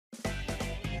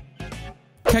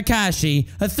Kakashi,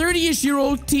 a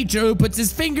 30-ish-year-old teacher who puts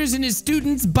his fingers in his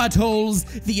students'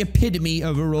 buttholes, the epitome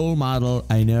of a role model,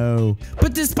 I know.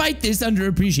 But despite this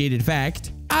underappreciated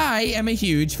fact, I am a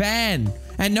huge fan.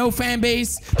 And no fan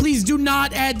base, please do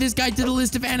not add this guy to the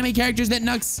list of anime characters that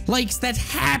Nux likes that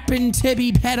happen to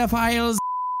be pedophiles.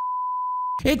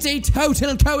 It's a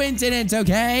total coincidence,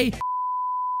 okay?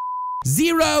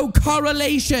 Zero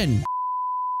correlation.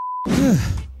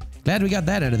 Glad we got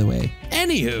that out of the way.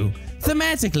 Anywho,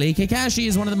 thematically, Kakashi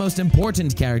is one of the most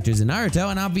important characters in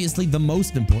Naruto, and obviously the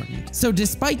most important. So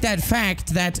despite that fact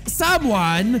that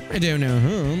someone, I don't know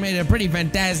who, made a pretty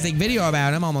fantastic video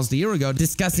about him almost a year ago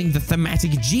discussing the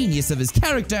thematic genius of his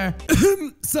character,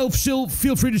 self-shill,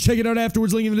 feel free to check it out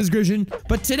afterwards, link in the description.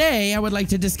 But today, I would like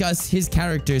to discuss his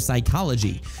character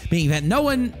psychology, being that no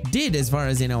one did as far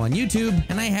as I know on YouTube,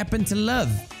 and I happen to love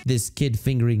this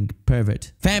kid-fingering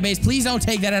pervert. Fanbase, please don't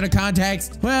take that out of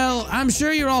context. Well, I'm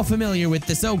sure you're all familiar with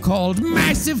the so-called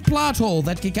massive plot hole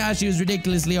that Kakashi was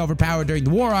ridiculously overpowered during the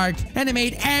war arc, and it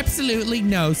made absolutely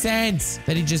no sense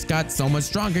that he just got so much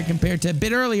stronger compared to a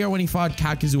bit earlier when he fought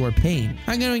Kakuzu or Pain.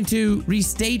 I'm going to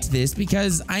restate this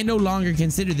because I no longer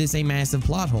consider this a massive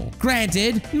plot hole.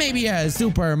 Granted, maybe a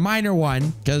super minor one,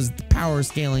 because the power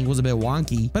scaling was a bit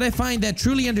wonky, but I find that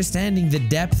truly understanding the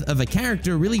depth of a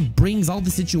character really brings all the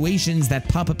situations that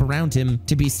pop up around him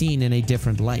to be seen in a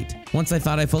different light. Once I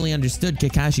thought I fully understood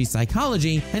Kakashi's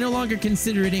psychology, I no longer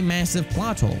consider it a massive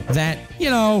plot hole. That, you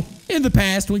know, in the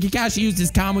past, when Kakashi used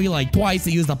his Kamui like twice,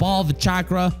 he used up all the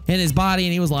chakra in his body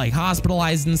and he was like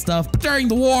hospitalized and stuff. But during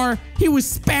the war, he was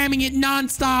spamming it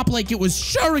non-stop like it was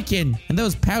shuriken. And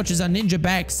those pouches on ninja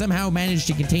backs somehow managed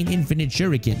to contain infinite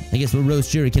shuriken. I guess we'll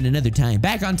roast shuriken another time.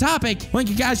 Back on topic, when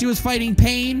Kakashi was fighting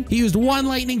Pain, he used one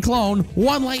lightning clone,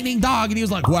 one lightning dog, and he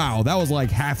was like, wow, that was like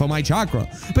half of my chakra.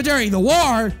 But during the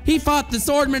war, he fought the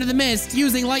Swordman of the Mist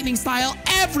using lightning style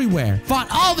everywhere. Fought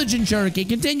all the Jinchuriken,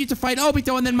 continued to fight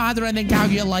Obito and then Madara and then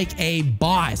Kaguya like a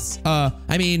boss.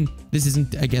 I mean, this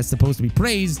isn't, I guess, supposed to be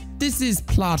praise. This is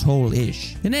plot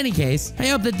hole-ish. In any case, I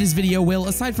hope that this video will,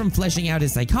 aside from fleshing out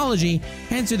his psychology,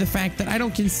 answer the fact that I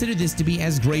don't consider this to be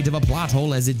as great of a plot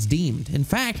hole as it's deemed. In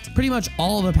fact, pretty much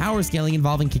all of the power scaling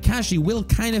involving Kakashi will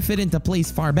kind of fit into place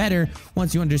far better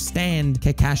once you understand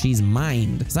Kakashi's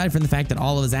mind, aside from the fact that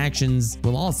all of his actions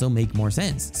will also make more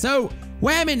sense. So,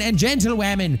 whammin' and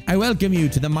gentlewomen, I welcome you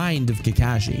to the mind of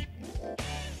Kakashi.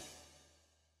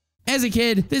 As a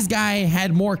kid, this guy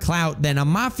had more clout than a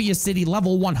Mafia City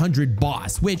level 100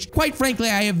 boss, which, quite frankly,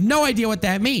 I have no idea what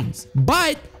that means.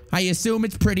 But I assume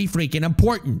it's pretty freaking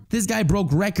important. This guy broke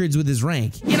records with his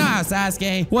rank. You know how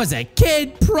Sasuke was a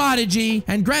kid prodigy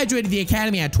and graduated the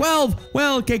academy at 12?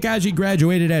 Well, Kakashi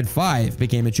graduated at 5,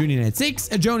 became a Chunin at 6,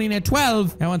 a Jonin at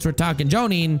 12. Now, once we're talking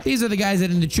Jonin, these are the guys that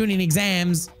in the Chunin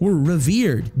exams were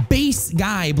revered. Base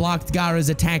guy blocked Gaara's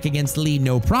attack against Lee,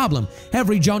 no problem.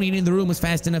 Every Jonin in the room was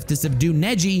fast enough to subdue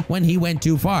Neji when he went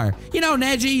too far. You know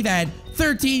Neji, that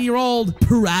 13-year-old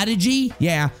prodigy?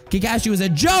 Yeah, Kakashi was a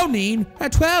Jonin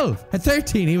at 12. At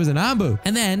 13, he was an Anbu.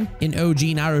 And then, in OG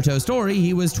Naruto story,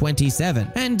 he was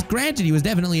 27. And granted, he was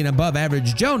definitely an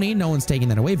above-average Jonin, no one's taking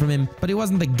that away from him, but he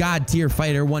wasn't the god-tier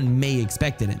fighter one may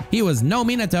expected him. He was no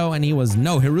Minato, and he was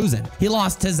no Hiruzen. He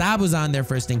lost to Zabuza in their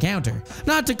first encounter.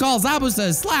 Not to call Zabuza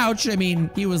a slouch, I mean,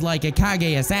 he was like a Kage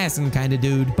assassin kind of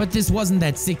dude, but this wasn't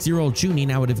that 6-year-old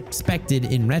Chunin I would have expected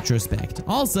in retrospect.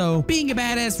 Also, being a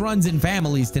badass runs in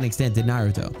families to an extent in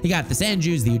Naruto. You got the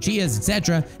Senjus, the Uchihas,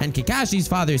 etc., and Kakashi's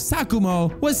father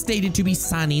Sakumo was stated to be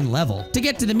Sannin level. To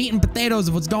get to the meat and potatoes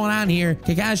of what's going on here,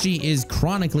 Kakashi is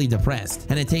chronically depressed,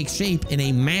 and it takes shape in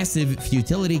a massive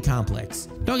futility complex.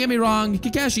 Don't get me wrong,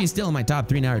 Kakashi is still in my top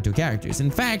 3 Naruto characters. In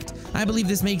fact, I believe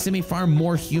this makes him a far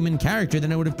more human character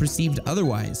than I would have perceived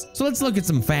otherwise. So let's look at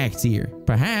some facts here.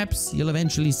 Perhaps you'll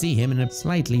eventually see him in a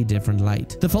slightly different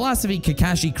light. The philosophy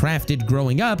Kakashi crafted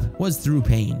growing up was through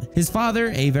pain. His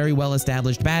father, a very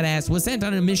well-established badass, was sent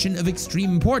on a mission of extreme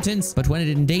importance, but when it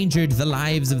endangered the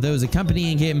lives of those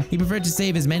accompanying him, he preferred to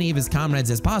save as many of his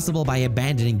comrades as possible by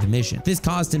abandoning the mission. This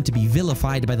caused him to be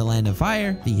vilified by the Land of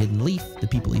Fire, the Hidden Leaf, the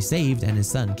people he saved, and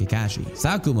his son Kakashi.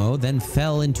 Sakumo then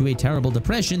fell into a terrible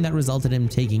depression that resulted in him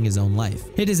taking his own life.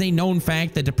 It is a known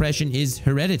fact that depression is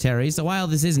hereditary, so while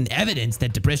this isn't evidence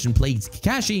that depression plagues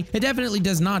Kakashi, it definitely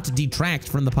does not detract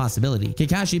from the possibility.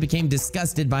 Kakashi became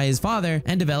disgusted by his father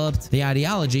and developed the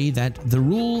ideology that the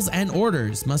rules and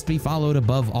orders must be followed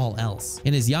above all else.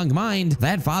 In his young mind,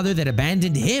 that father that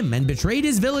abandoned him and betrayed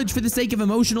his village for the sake of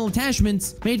emotional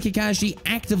attachments made Kakashi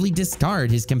actively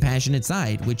discard his compassionate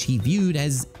side, which he viewed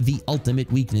as the ultimate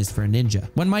ultimate weakness for a ninja.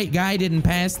 When Might Guy didn't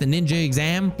pass the ninja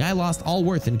exam, Guy lost all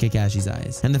worth in Kakashi's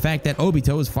eyes. And the fact that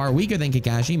Obito was far weaker than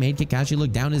Kakashi made Kakashi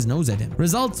look down his nose at him.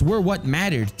 Results were what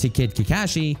mattered to Kid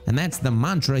Kakashi, and that's the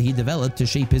mantra he developed to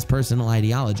shape his personal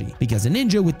ideology. Because a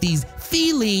ninja with these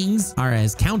feelings are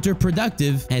as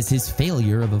counterproductive as his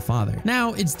failure of a father.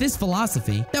 Now, it's this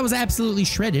philosophy that was absolutely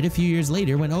shredded a few years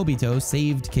later when Obito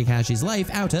saved Kakashi's life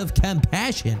out of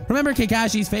compassion. Remember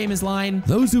Kakashi's famous line,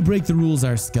 "Those who break the rules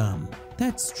are scum."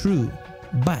 That's true,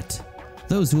 but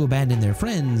those who abandon their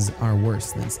friends are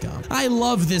worse than scum. I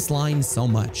love this line so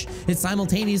much. It's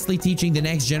simultaneously teaching the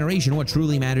next generation what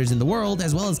truly matters in the world,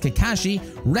 as well as Kakashi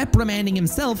reprimanding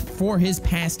himself for his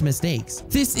past mistakes.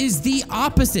 This is the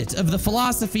opposite of the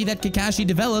philosophy that Kakashi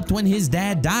developed when his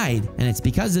dad died, and it's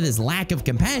because of his lack of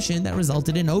compassion that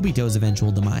resulted in Obito's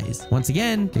eventual demise. Once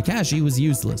again, Kakashi was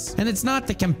useless. And it's not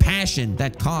the compassion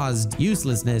that caused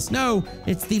uselessness. No,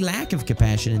 it's the lack of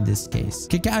compassion in this case.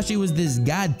 Kakashi was this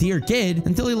god-tier kid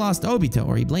until he lost Obito,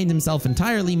 or he blamed himself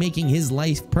entirely, making his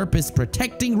life purpose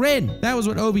protecting Rin. That was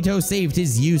what Obito saved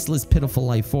his useless, pitiful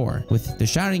life for, with the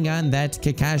Sharingan that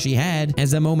Kakashi had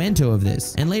as a memento of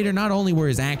this. And later, not only were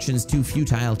his actions too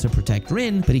futile to protect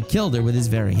Rin, but he killed her with his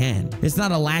very hand. It's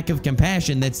not a lack of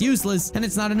compassion that's useless, and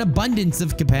it's not an abundance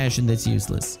of compassion that's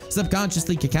useless.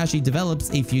 Subconsciously, Kakashi develops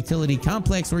a futility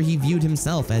complex where he viewed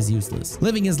himself as useless,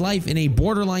 living his life in a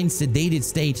borderline sedated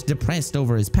state, depressed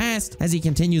over his past, as he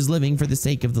continues living for the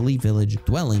sake of the Leaf Village,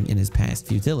 dwelling in his past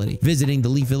futility, visiting the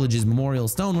Leaf Village's memorial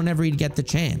stone whenever he'd get the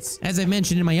chance. As I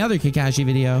mentioned in my other Kakashi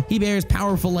video, he bears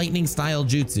powerful lightning style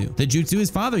jutsu, the jutsu his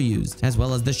father used, as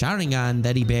well as the Sharingan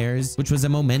that he bears, which was a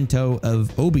memento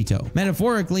of Obito.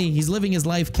 Metaphorically, he's living his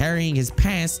life carrying his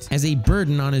past as a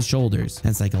burden on his shoulders,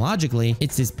 and psychologically,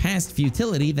 it's his past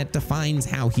futility that defines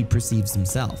how he perceives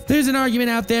himself. There's an argument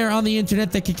out there on the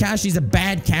internet that Kakashi's a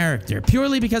bad character,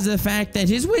 purely because of the fact that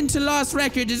his win-to-loss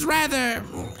record is rather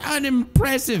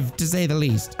unimpressive, to say the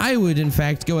least. I would, in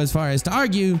fact, go as far as to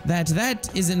argue that that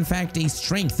is, in fact, a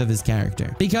strength of his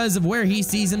character. Because of where he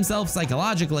sees himself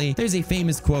psychologically, there's a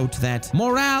famous quote that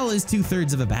morale is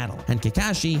 2/3 of a battle, and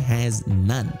Kakashi has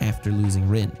none after losing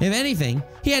Rin. If anything,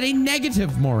 he had a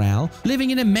negative morale,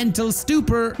 living in a mental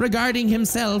stupor regarding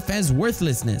himself as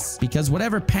worthlessness, because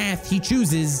whatever path he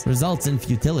chooses results in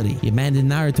futility. He abandoned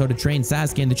Naruto to train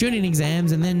Sasuke in the Chunin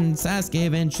exams, and then Sasuke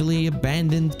eventually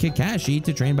abandoned Kakashi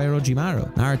to train by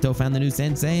Orochimaru. Naruto found the new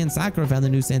sensei, and Sakura found the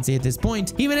new sensei at this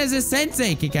point. Even as a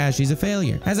sensei, Kakashi's a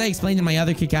failure. As I explained in my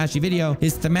other Kakashi video,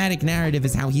 his thematic narrative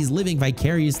is how he's living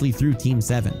vicariously through Team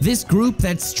 7. This group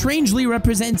that strangely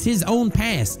represents his own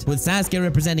past, with Sasuke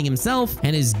representing himself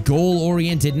and his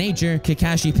goal-oriented nature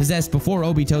Kakashi possessed before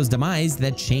Obito's demise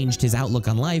that changed his outlook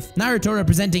on life. Naruto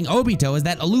representing Obito as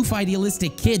that aloof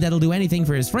idealistic kid that'll do anything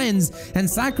for his friends, and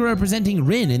Sakura representing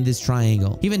Rin in this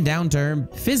triangle, even down to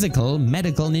physical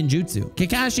medical ninjutsu.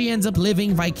 Kakashi ends up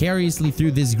living vicariously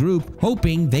through this group,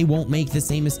 hoping they won't make the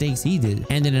same mistakes he did.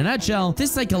 And in a nutshell,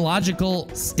 this psychological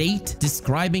state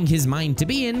describing his mind to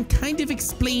be in kind of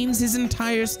explains his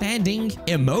entire standing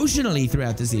emotionally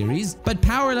throughout the series, but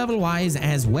power level wise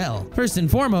as well. First and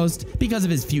foremost, because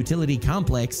of his futility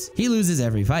complex, he loses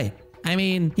every fight. I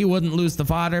mean, he wouldn't lose the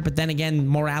fodder, but then again,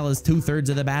 morale is 2/3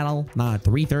 of the battle, not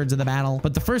 3/3 of the battle.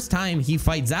 But the first time he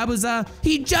fights Zabuza,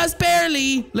 he just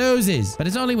barely loses. But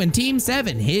it's only when Team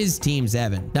 7, his Team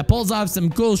 7, that pulls off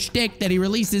some cool shtick that he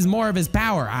releases more of his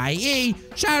power, i.e.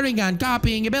 Sharingan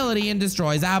copying ability, and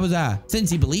destroys Zabuza.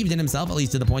 Since he believed in himself, at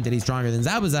least to the point that he's stronger than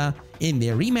Zabuza, in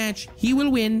their rematch, he will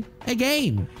win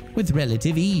again with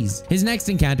relative ease. His next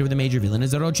encounter with a major villain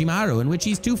is Orochimaru, in which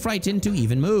he's too frightened to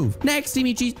even move. Next, he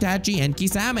meets Itachi and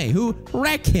Kisame, who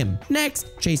wreck him. Next,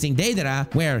 chasing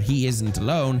Deidara, where he isn't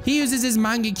alone, he uses his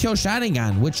Mangekyo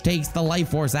Sharingan, which takes the life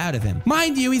force out of him.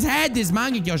 Mind you, he's had this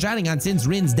Mangekyo Sharingan since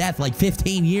Rin's death like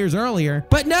 15 years earlier,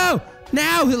 but no!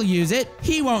 Now he'll use it.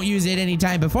 He won't use it any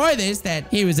time before this that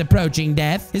he was approaching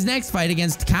death. His next fight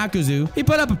against Kakuzu, he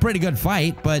put up a pretty good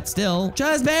fight, but still,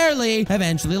 just barely,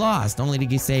 eventually lost, only to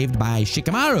get saved by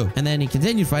Shikamaru. And then he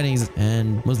continued fighting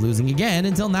and was losing again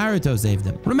until Naruto saved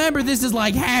him. Remember, this is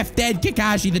like half-dead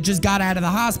Kakashi that just got out of the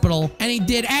hospital, and he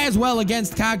did as well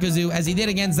against Kakuzu as he did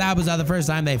against Zabuza the first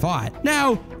time they fought.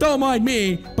 Now, don't mind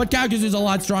me, but Kakuzu's a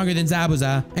lot stronger than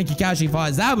Zabuza, and Kakashi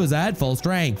fought Zabuza at full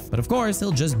strength. But of course,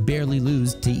 he'll just barely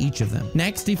lose to each of them.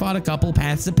 Next, he fought a couple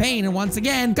paths of pain, and once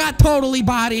again, got totally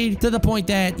bodied to the point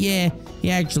that, yeah,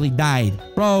 he actually died.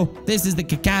 Bro, this is the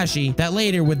Kakashi that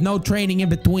later, with no training in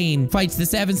between, fights the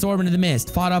 7 Swordsmen of the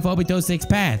Mist, fought off Obito's 6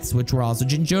 paths, which were also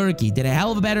Jinchuriki, did a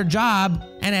hell of a better job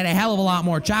and had a hell of a lot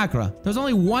more chakra. There was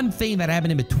only one thing that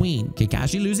happened in between: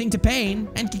 Kakashi losing to Pain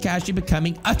and Kakashi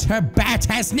becoming utter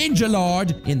badass ninja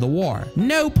lord in the war.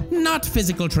 Nope, not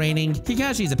physical training.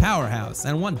 Kakashi's a powerhouse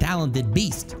and one talented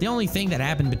beast. The only thing that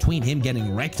happened between him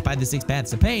getting wrecked by the 6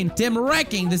 paths of Pain to him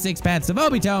wrecking the 6 paths of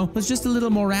Obito was just a little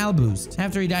morale boost.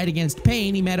 After he died against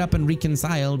Pain, he met up and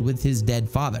reconciled with his dead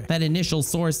father, that initial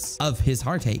source of his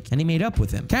heartache, and he made up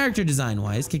with him. Character design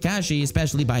wise, Kakashi,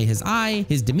 especially by his eye,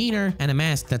 his demeanor, and a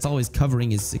mask that's always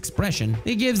covering his expression,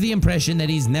 it gives the impression that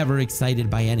he's never excited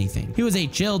by anything. He was a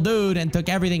chill dude and took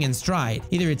everything in stride.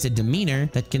 Either it's a demeanor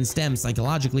that can stem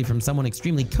psychologically from someone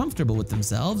extremely comfortable with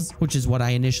themselves, which is what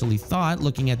I initially thought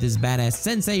looking at this badass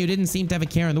sensei who didn't seem to have a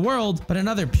care in the world, but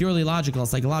another purely logical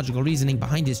psychological reasoning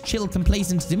behind his chill,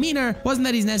 complacent demeanor wasn't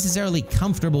that he's necessarily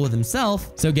comfortable with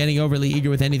himself, so getting overly eager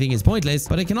with anything is pointless,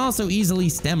 but it can also easily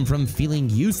stem from feeling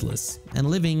useless and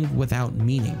living without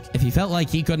meaning. If he felt like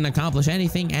he couldn't accomplish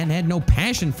anything and had no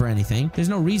passion for anything, there's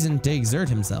no reason to exert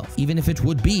himself, even if it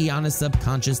would be on a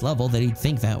subconscious level that he'd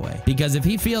think that way. Because if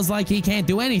he feels like he can't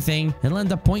do anything, it'll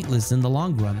end up pointless in the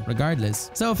long run,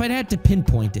 regardless. So if I'd had to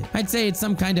pinpoint it, I'd say it's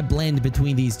some kind of blend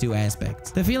between these two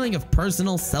aspects. The feeling of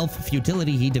personal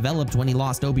self-futility he developed when he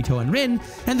lost Obito and Rin,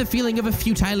 and the feeling of a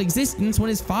futile existence when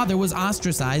his father was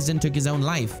ostracized and took his own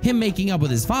life. Him making up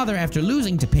with his father after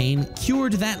losing to Pain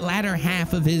cured that latter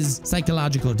half of his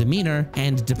psychological demeanor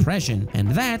and depression, and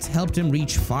that helped him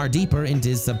reach far deeper into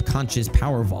his subconscious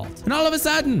power vault. And all of a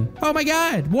sudden, oh my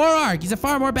god, War Arc, he's a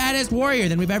far more badass warrior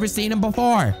than we've ever seen him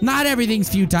before. Not everything's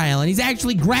futile, and he's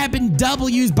actually grabbing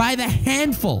W's by the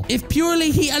handful. If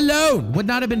purely he alone would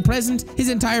not have been present, his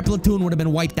entire platoon would have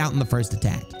been wiped out in the first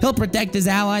attack. He'll protect his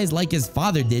allies like his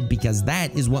father did because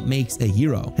that is what makes a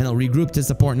hero. And he'll regroup to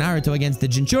support Naruto against the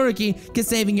Jinchuriki because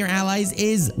saving your allies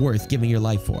is worth giving your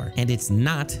life for, and it's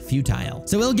not futile.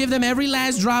 So he'll give them every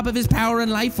last drop of his power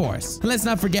and life force. And let's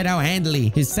not forget how handily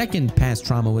his second past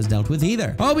trauma was dealt with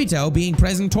either. Obito, being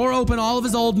present, tore open all of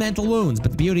his old mental wounds,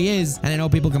 but the beauty is, and I know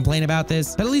people complain about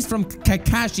this, but at least from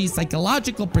Kakashi's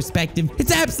psychological perspective,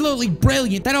 it's absolutely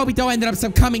brilliant that Obito ended up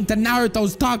succumbing to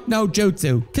Naruto's talk no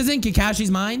jutsu. Because in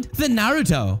Kakashi's mind, the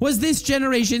Naruto was this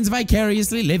generation's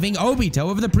vicariously living Obito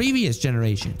of the previous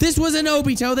generation. This was an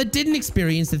Obito that didn't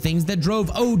experience the things that drove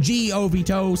OG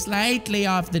Obito slightly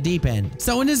off the deep end.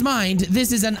 So in his mind,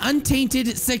 this is an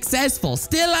untainted, successful,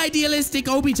 still idealistic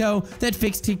Obito that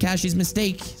fixed Kakashi's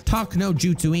mistake, talk no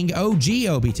jutsuing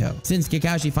OG Obito. Since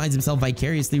Kakashi finds himself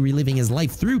vicariously reliving his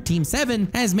life through Team 7,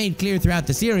 as made clear throughout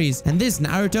the series, and this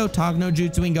Naruto talk no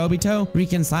jutsuing Obito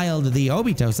reconciled the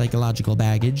Obito psychological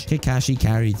baggage Kakashi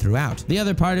carried throughout. The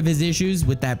other part of his issues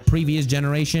with that previous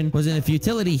generation was in the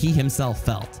futility he himself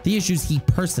felt, the issues he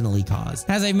personally caused.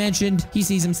 As I mentioned, he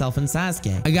sees himself in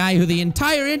Sasuke, a guy who the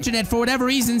entire internet for whatever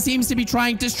reason seems to be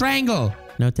trying to strangle.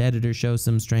 Note to editor, show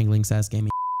some strangling Sasuke.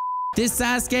 This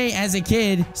Sasuke, as a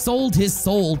kid, sold his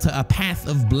soul to a path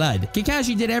of blood.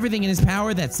 Kakashi did everything in his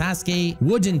power that Sasuke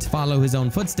wouldn't follow his own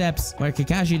footsteps, where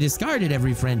Kakashi discarded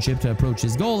every friendship to approach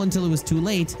his goal until it was too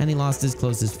late and he lost his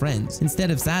closest friends.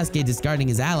 Instead of Sasuke discarding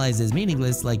his allies as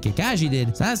meaningless like Kakashi did,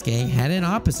 Sasuke had an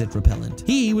opposite repellent.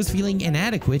 He was feeling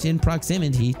inadequate in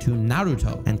proximity to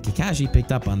Naruto, and Kakashi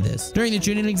picked up on this. During the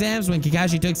Chunin exams, when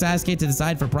Kakashi took Sasuke to the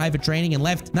side for private training and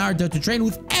left Naruto to train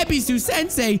with Ebisu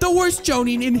Sensei, the worst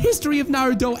Jonin in history of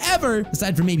Naruto ever,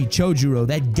 aside from maybe Chojuro,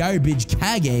 that garbage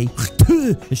Kage.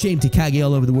 A shame to Kage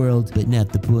all over the world, but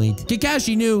not the point.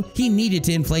 Kakashi knew he needed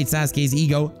to inflate Sasuke's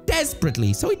ego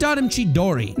desperately, so he taught him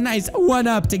Chidori. Nice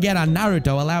one-up to get on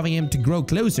Naruto, allowing him to grow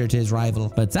closer to his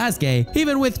rival. But Sasuke,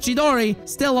 even with Chidori,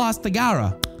 still lost the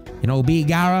Gaara. You know, be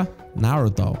Gaara?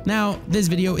 Naruto. Now, this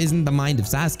video isn't the mind of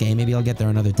Sasuke, maybe I'll get there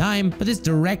another time, but this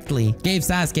directly gave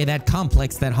Sasuke that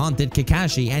complex that haunted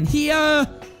Kakashi, and he,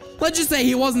 let's just say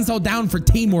he wasn't so down for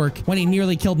teamwork when he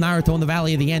nearly killed Naruto in the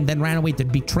Valley of the End, then ran away to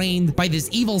be trained by this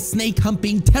evil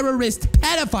snake-humping terrorist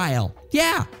pedophile.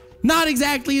 Yeah. Not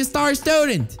exactly a star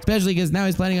student, especially because now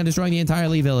he's planning on destroying the entire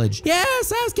Lee village. Yeah,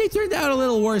 Sasuke turned out a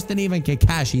little worse than even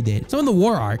Kakashi did. So in the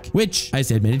War Arc, which I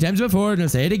said many times before and I'll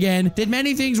say it again, did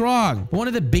many things wrong. But one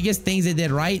of the biggest things it did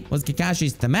right was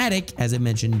Kakashi's thematic, as I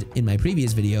mentioned in my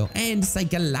previous video, and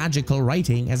psychological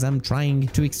writing, as I'm trying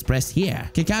to express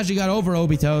here. Kakashi got over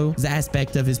Obito's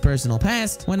aspect of his personal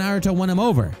past when Naruto won him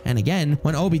over, and again,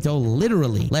 when Obito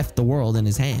literally left the world in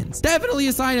his hands. Definitely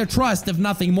a sign of trust, if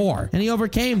nothing more. And he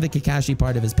overcame the Kakashi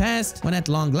part of his past when at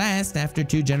long last, after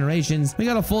 2 generations, we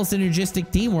got a full synergistic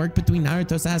teamwork between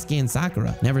Naruto, Sasuke, and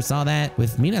Sakura. Never saw that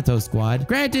with Minato's squad.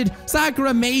 Granted,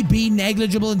 Sakura may be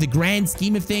negligible in the grand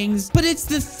scheme of things, but it's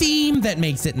the theme that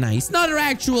makes it nice, not her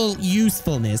actual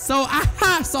usefulness. So,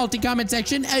 aha, salty comment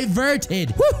section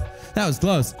averted. Whew. That was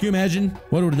close. Can you imagine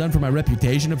what it would have done for my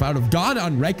reputation if I would have gone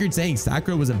on record saying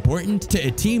Sakura was important to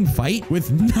a team fight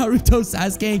with Naruto,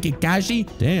 Sasuke, and Kakashi?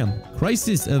 Damn.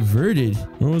 Crisis averted.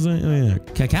 What was I? Oh, yeah.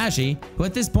 Kakashi, who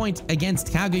at this point against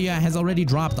Kaguya has already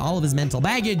dropped all of his mental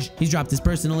baggage. He's dropped his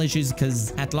personal issues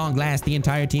because at long last the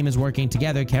entire team is working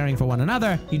together, caring for one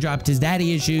another. He dropped his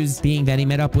daddy issues, being that he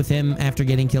met up with him after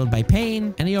getting killed by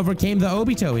Pain. And he overcame the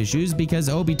Obito issues because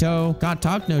Obito got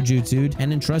Talk no Jutsu'd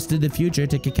and entrusted the future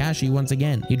to Kakashi once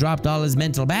again. He dropped all his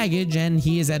mental baggage and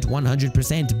he is at 100%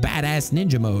 badass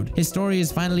ninja mode. His story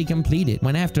is finally completed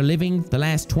when after living the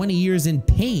last 20 years in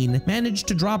pain, managed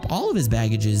to drop all of his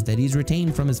baggages that he's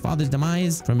retained from his father's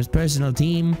demise, from his personal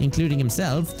team, including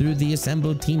himself, through the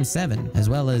assembled Team 7, as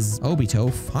well as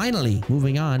Obito finally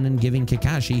moving on and giving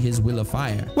Kakashi his Will of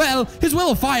Fire. Well, his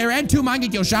Will of Fire and 2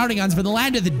 Mangekyo Sharingans for the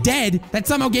land of the dead that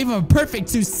somehow gave him a perfect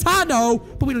Susanoo,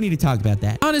 but we don't need to talk about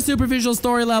that. On a superficial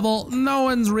story level, no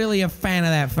one's really a fan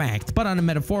of that fact, but on a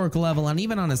metaphorical level and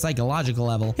even on a psychological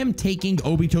level, him taking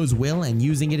Obito's will and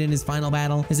using it in his final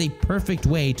battle is a perfect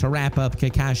way to wrap up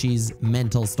Kakashi's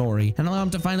mental story and allow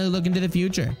him to finally look into the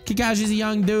future. Kakashi's a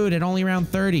young dude at only around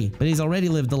 30, but he's already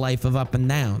lived a life of up and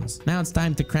downs. Now it's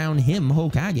time to crown him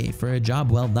Hokage for a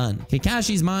job well done.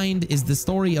 Kakashi's mind is the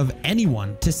story of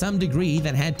anyone to some degree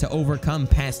that had to overcome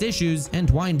past issues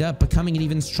and wind up becoming an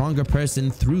even stronger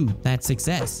person through that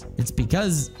success. It's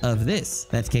because of this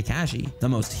that Kakashi, the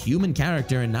most human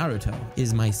character in Naruto,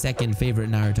 is my second favorite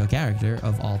Naruto character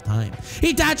of all time.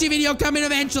 Itachi video coming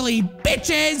eventually,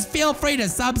 bitches! Feel free to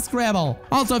subscribe.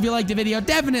 Also, if you liked the video,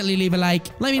 definitely leave a like.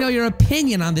 Let me know your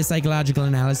opinion on this psychological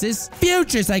analysis,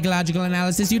 future psychological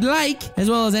analysis you'd like, as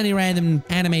well as any random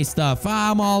anime stuff.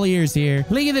 I'm all ears here.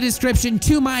 Link in the description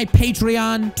to my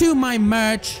Patreon, to my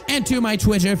merch, and to my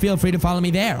Twitter. Feel free to follow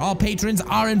me there. All patrons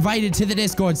are invited to the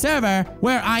Discord server,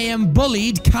 where I am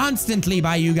bullied constantly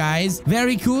by you guys.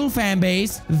 Very cool fan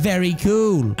base. Very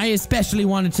cool. I especially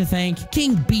wanted to thank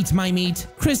King Beat My Meat,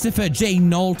 Christopher J.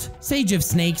 Nolt, Sage of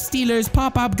Snakes, Steelers,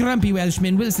 Pop-Up, Grumpy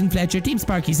Welshman, Wilson Fletcher, Team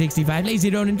Sparky65, Lazy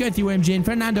Ronan, Girthy Worm Jin,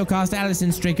 Fernando Costa,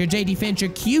 Allison Stricker, JD Fincher,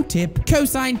 Q-Tip,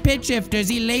 Cosine Pitch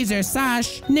Shifters, E-Laser,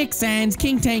 Sash, Nick Sands,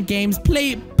 King Tank Games,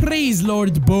 Praise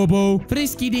Lord Bobo,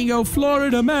 Frisky Dingo,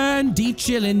 Florida Man, D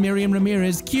Chillin, Miriam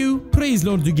Ramirez, Q, Praise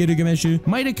Lord Dugirugameshu,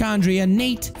 Mitochondria,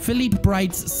 Nate, Philippe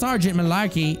Brights, Sergeant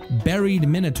Malarkey, Buried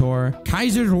Minotaur,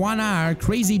 Kaiser Rwanar,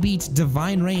 Crazy Beat,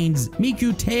 Divine Reigns,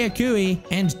 Miku Teakui,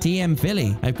 and TM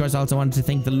Philly. I of course also wanted to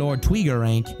thank the Lord Tweeger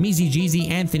Rank, Meezy Jeezy,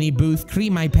 Anthony Booth,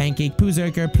 Cream My Pancake,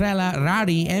 Poozerker, Prela,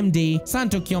 Rari, MD,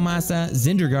 Santo Kiyomasa,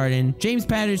 Zindergarten, James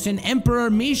Patterson,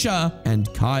 Emperor Misha,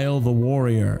 and Kyle the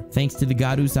Warrior. Thanks to the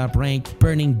God Usopp Rank,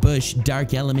 Burning Bush,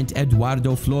 Dark Element,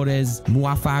 Eduardo Flores,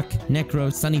 Muafak,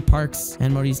 Necro, Sunny Parks,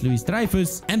 and Maurice Luis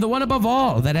Dreyfus, and the one above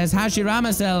all that has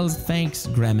Hashirama cells, thanks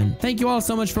Gremlin. Thank you all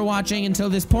so much for watching until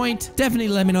this point. Definitely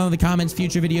let me know in the comments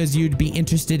future videos you'd be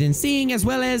interested in seeing, as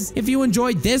well as if you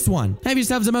enjoyed this one. Have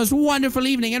yourselves the most wonderful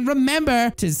evening, and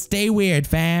remember to stay weird,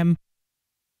 fam.